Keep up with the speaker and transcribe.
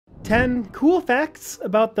10 cool facts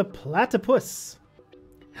about the platypus.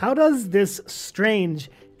 How does this strange,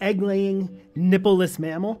 egg-laying, nippleless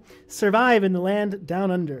mammal survive in the land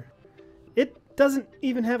down under? It doesn't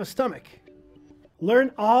even have a stomach.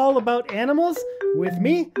 Learn all about animals with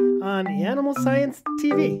me on Animal Science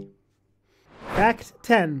TV. Fact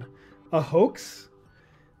 10. A hoax?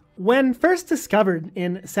 When first discovered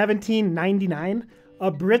in 1799,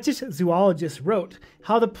 a British zoologist wrote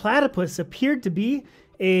how the platypus appeared to be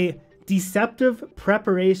a deceptive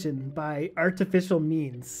preparation by artificial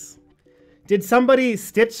means. Did somebody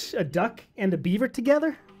stitch a duck and a beaver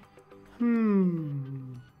together?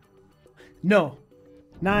 No.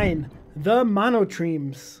 9. The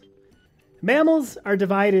monotremes. Mammals are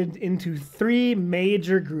divided into 3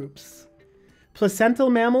 major groups.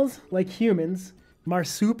 Placental mammals, like humans,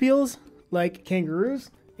 marsupials, like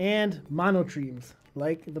kangaroos, and monotremes,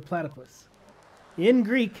 like the platypus. In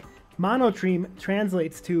Greek, monotreme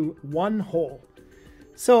translates to one hole.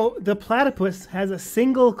 So the platypus has a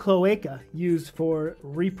single cloaca used for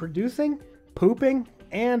reproducing, pooping,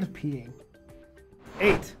 and peeing.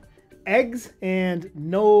 8. Eggs and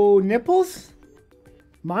no nipples?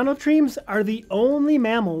 Monotremes are the only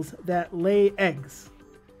mammals that lay eggs.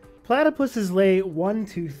 Platypuses lay 1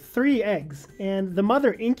 to 3 eggs, and the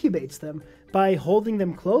mother incubates them by holding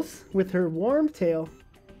them close with her warm tail.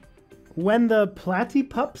 When the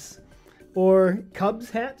platypups, or cubs,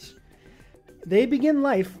 hatch, they begin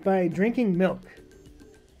life by drinking milk.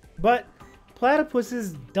 But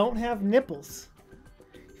platypuses don't have nipples.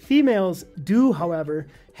 Females do, however,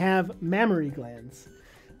 have mammary glands.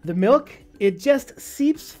 The milk, it just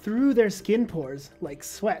seeps through their skin pores like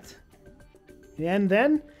sweat. And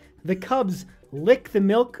then the cubs lick the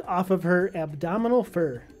milk off of her abdominal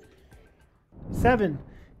fur. 7.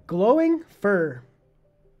 Glowing fur.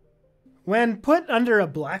 When put under a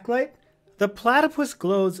blacklight, the platypus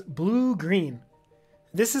glows blue-green.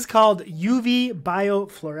 This is called UV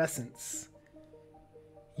biofluorescence.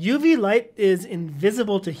 UV light is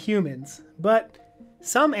invisible to humans, but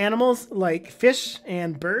some animals, like fish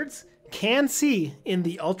and birds, can see in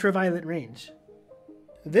the ultraviolet range.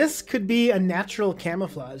 This could be a natural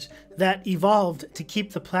camouflage that evolved to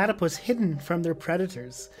keep the platypus hidden from their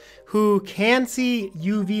predators, who can see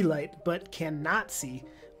UV light but cannot see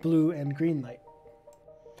blue and green light.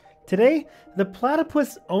 Today, the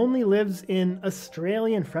platypus only lives in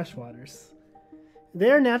Australian freshwaters.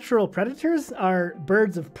 Their natural predators are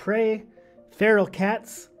birds of prey, feral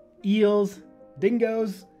cats, eels,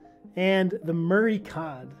 dingoes, and the Murray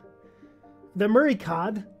cod. The Murray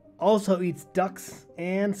cod also eats ducks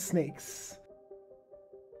and snakes.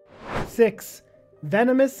 6.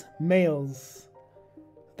 Venomous males.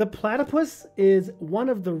 The platypus is one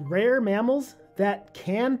of the rare mammals that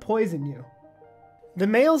can poison you. The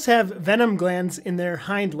males have venom glands in their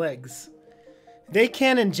hind legs. They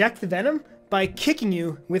can inject the venom by kicking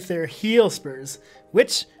you with their heel spurs,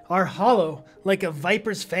 which are hollow like a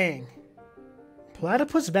viper's fang.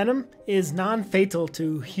 Platypus venom is non-fatal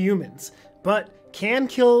to humans, but can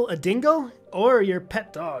kill a dingo or your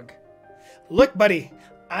pet dog. Look, buddy,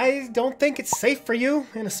 I don't think it's safe for you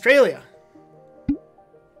in Australia.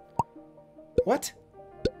 What?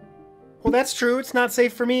 Well, that's true, it's not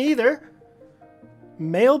safe for me either.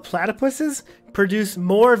 Male platypuses produce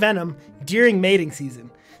more venom during mating season,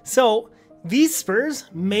 so these spurs'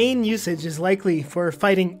 main usage is likely for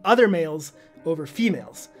fighting other males over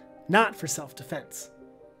females, not for self-defense.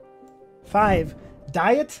 5.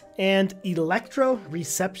 Diet and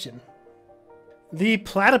electroreception. The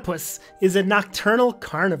platypus is a nocturnal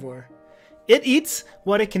carnivore. It eats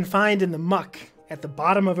what it can find in the muck at the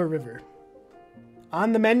bottom of a river.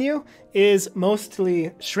 On the menu is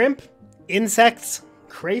mostly shrimp, insects,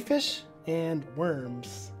 crayfish, and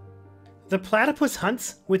worms. The platypus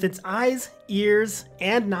hunts with its eyes, ears,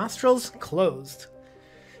 and nostrils closed.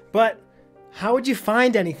 But how would you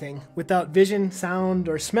find anything without vision, sound,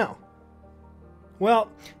 or smell?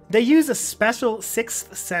 Well, they use a special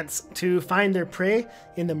sixth sense to find their prey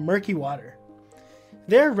in the murky water.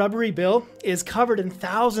 Their rubbery bill is covered in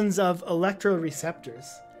thousands of electroreceptors.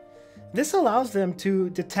 This allows them to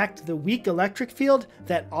detect the weak electric field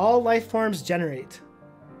that all life forms generate.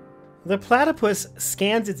 The platypus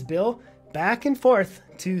scans its bill back and forth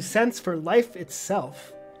to sense for life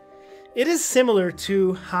itself. It is similar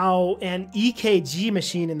to how an EKG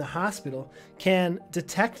machine in the hospital can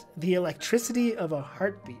detect the electricity of a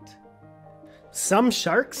heartbeat. Some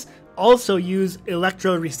sharks also use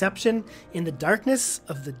electroreception in the darkness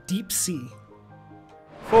of the deep sea.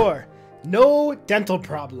 4. No dental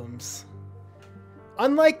problems.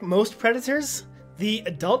 Unlike most predators, the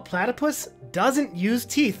adult platypus doesn't use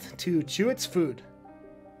teeth to chew its food.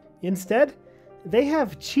 Instead, they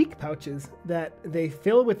have cheek pouches that they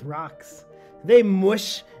fill with rocks. They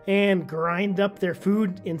mush and grind up their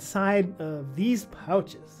food inside of these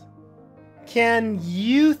pouches. Can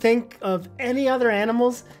you think of any other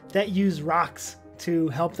animals that use rocks to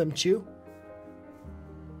help them chew?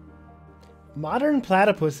 Modern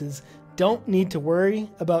platypuses don't need to worry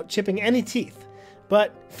about chipping any teeth,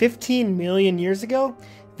 but 15 million years ago,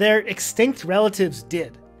 their extinct relatives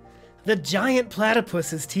did. The giant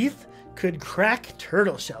platypus's teeth could crack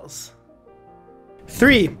turtle shells.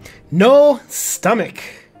 3. No stomach.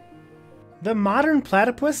 The modern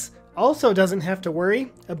platypus also doesn't have to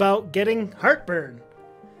worry about getting heartburn.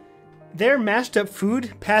 Their mashed up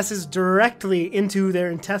food passes directly into their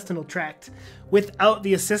intestinal tract without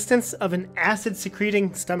the assistance of an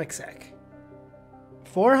acid-secreting stomach sac.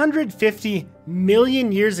 450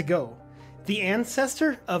 million years ago, the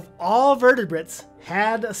ancestor of all vertebrates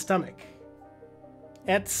had a stomach.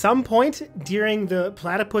 At some point during the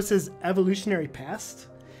platypus's evolutionary past,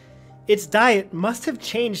 its diet must have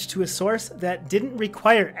changed to a source that didn't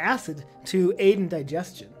require acid to aid in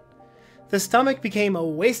digestion. The stomach became a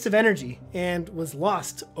waste of energy and was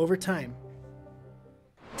lost over time.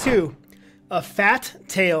 2. A fat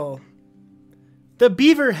tail. The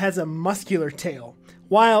beaver has a muscular tail,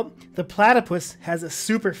 while the platypus has a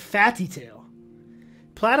super fatty tail.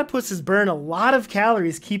 Platypuses burn a lot of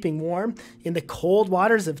calories keeping warm in the cold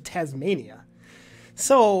waters of Tasmania,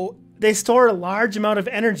 so they store a large amount of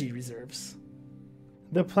energy reserves.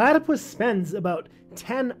 The platypus spends about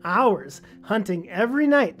 10 hours hunting every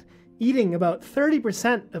night, eating about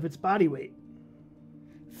 30% of its body weight.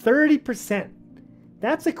 30%.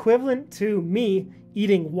 That's equivalent to me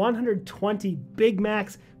eating 120 Big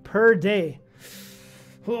Macs per day.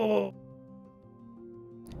 Oh.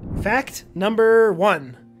 Fact number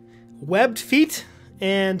 1. Webbed feet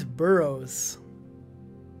and burrows.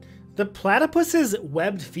 The platypus's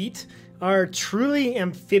webbed feet are truly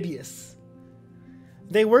amphibious.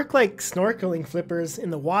 They work like snorkeling flippers in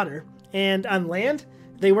the water, and on land,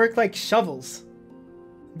 they work like shovels.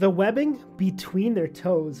 The webbing between their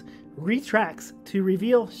toes retracts to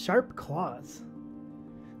reveal sharp claws.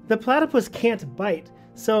 The platypus can't bite,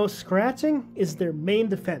 so scratching is their main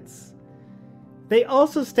defense. They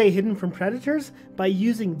also stay hidden from predators by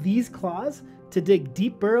using these claws to dig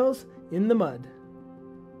deep burrows in the mud.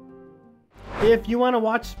 If you want to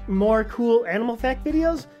watch more cool animal fact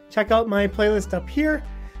videos, check out my playlist up here.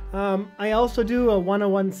 I also do a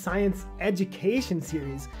 101 science education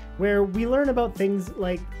series where we learn about things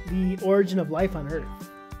like the origin of life on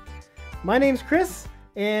Earth. My name's Chris,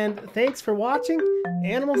 and thanks for watching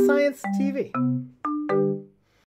Animal Science TV.